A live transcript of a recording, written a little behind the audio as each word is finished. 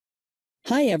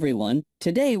Hi everyone,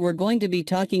 today we're going to be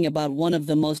talking about one of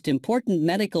the most important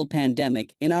medical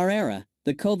pandemic in our era,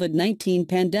 the COVID-19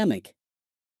 pandemic.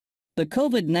 The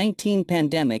COVID-19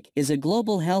 pandemic is a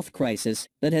global health crisis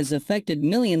that has affected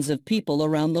millions of people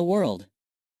around the world.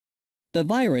 The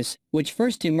virus, which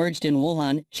first emerged in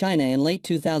Wuhan, China in late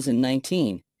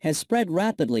 2019, has spread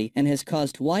rapidly and has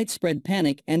caused widespread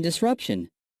panic and disruption.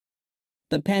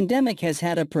 The pandemic has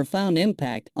had a profound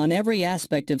impact on every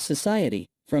aspect of society,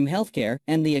 from healthcare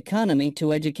and the economy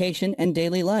to education and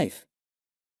daily life.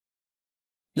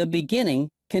 The beginning,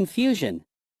 confusion.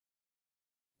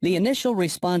 The initial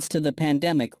response to the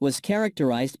pandemic was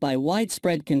characterized by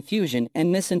widespread confusion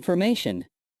and misinformation.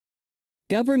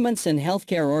 Governments and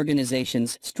healthcare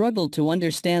organizations struggled to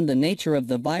understand the nature of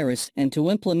the virus and to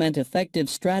implement effective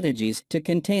strategies to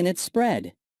contain its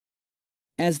spread.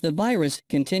 As the virus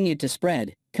continued to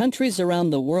spread, countries around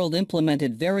the world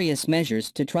implemented various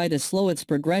measures to try to slow its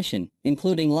progression,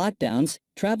 including lockdowns,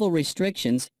 travel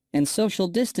restrictions, and social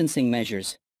distancing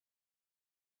measures.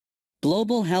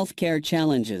 Global healthcare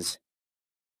challenges.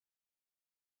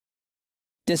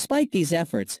 Despite these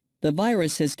efforts, the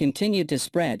virus has continued to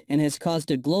spread and has caused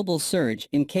a global surge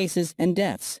in cases and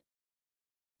deaths.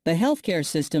 The healthcare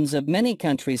systems of many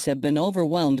countries have been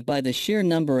overwhelmed by the sheer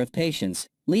number of patients,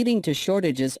 leading to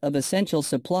shortages of essential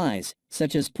supplies,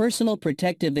 such as personal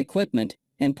protective equipment,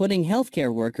 and putting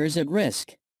healthcare workers at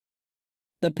risk.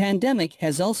 The pandemic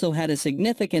has also had a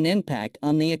significant impact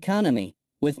on the economy,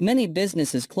 with many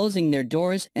businesses closing their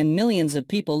doors and millions of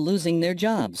people losing their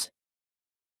jobs.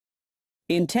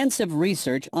 Intensive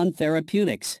research on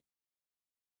therapeutics.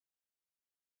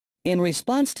 In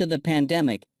response to the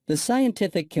pandemic, the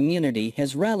scientific community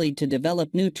has rallied to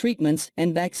develop new treatments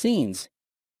and vaccines.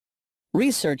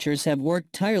 Researchers have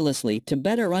worked tirelessly to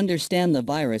better understand the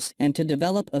virus and to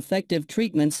develop effective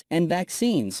treatments and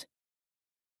vaccines.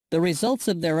 The results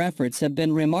of their efforts have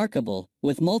been remarkable,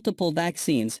 with multiple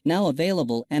vaccines now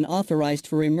available and authorized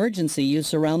for emergency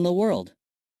use around the world.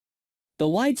 The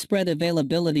widespread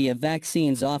availability of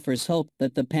vaccines offers hope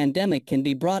that the pandemic can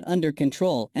be brought under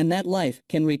control and that life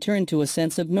can return to a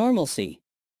sense of normalcy.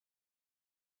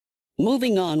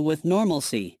 Moving on with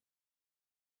normalcy.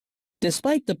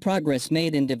 Despite the progress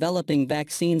made in developing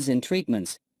vaccines and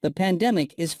treatments, the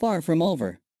pandemic is far from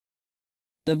over.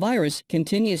 The virus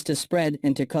continues to spread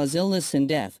and to cause illness and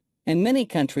death, and many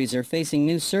countries are facing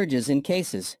new surges in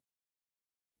cases.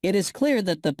 It is clear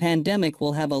that the pandemic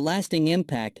will have a lasting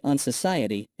impact on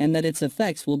society and that its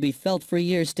effects will be felt for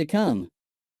years to come.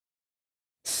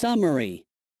 Summary.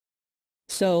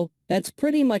 So, that's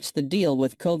pretty much the deal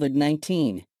with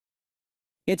COVID-19.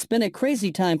 It's been a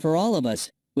crazy time for all of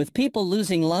us, with people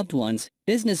losing loved ones,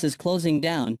 businesses closing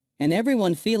down, and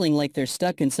everyone feeling like they're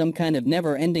stuck in some kind of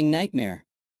never-ending nightmare.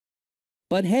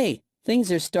 But hey,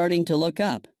 things are starting to look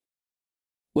up.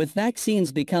 With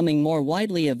vaccines becoming more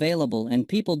widely available and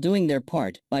people doing their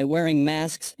part by wearing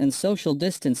masks and social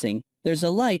distancing, there's a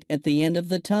light at the end of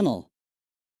the tunnel.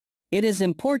 It is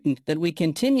important that we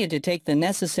continue to take the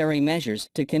necessary measures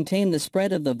to contain the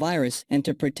spread of the virus and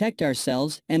to protect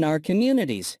ourselves and our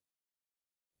communities.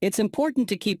 It's important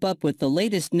to keep up with the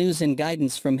latest news and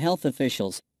guidance from health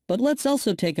officials, but let's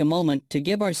also take a moment to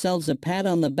give ourselves a pat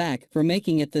on the back for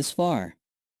making it this far.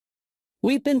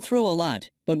 We've been through a lot,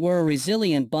 but we're a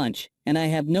resilient bunch, and I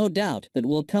have no doubt that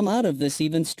we'll come out of this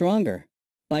even stronger.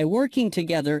 By working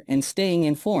together and staying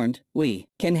informed, we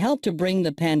can help to bring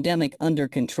the pandemic under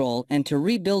control and to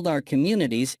rebuild our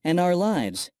communities and our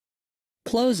lives.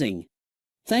 Closing.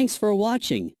 Thanks for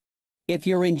watching. If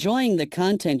you're enjoying the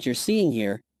content you're seeing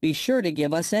here, be sure to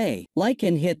give us a like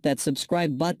and hit that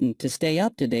subscribe button to stay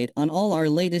up to date on all our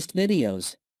latest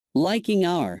videos. Liking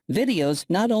our videos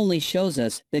not only shows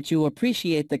us that you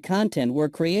appreciate the content we're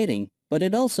creating, but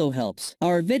it also helps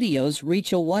our videos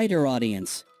reach a wider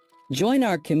audience. Join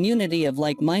our community of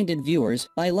like-minded viewers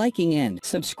by liking and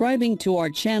subscribing to our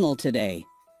channel today.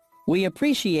 We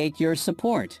appreciate your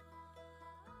support.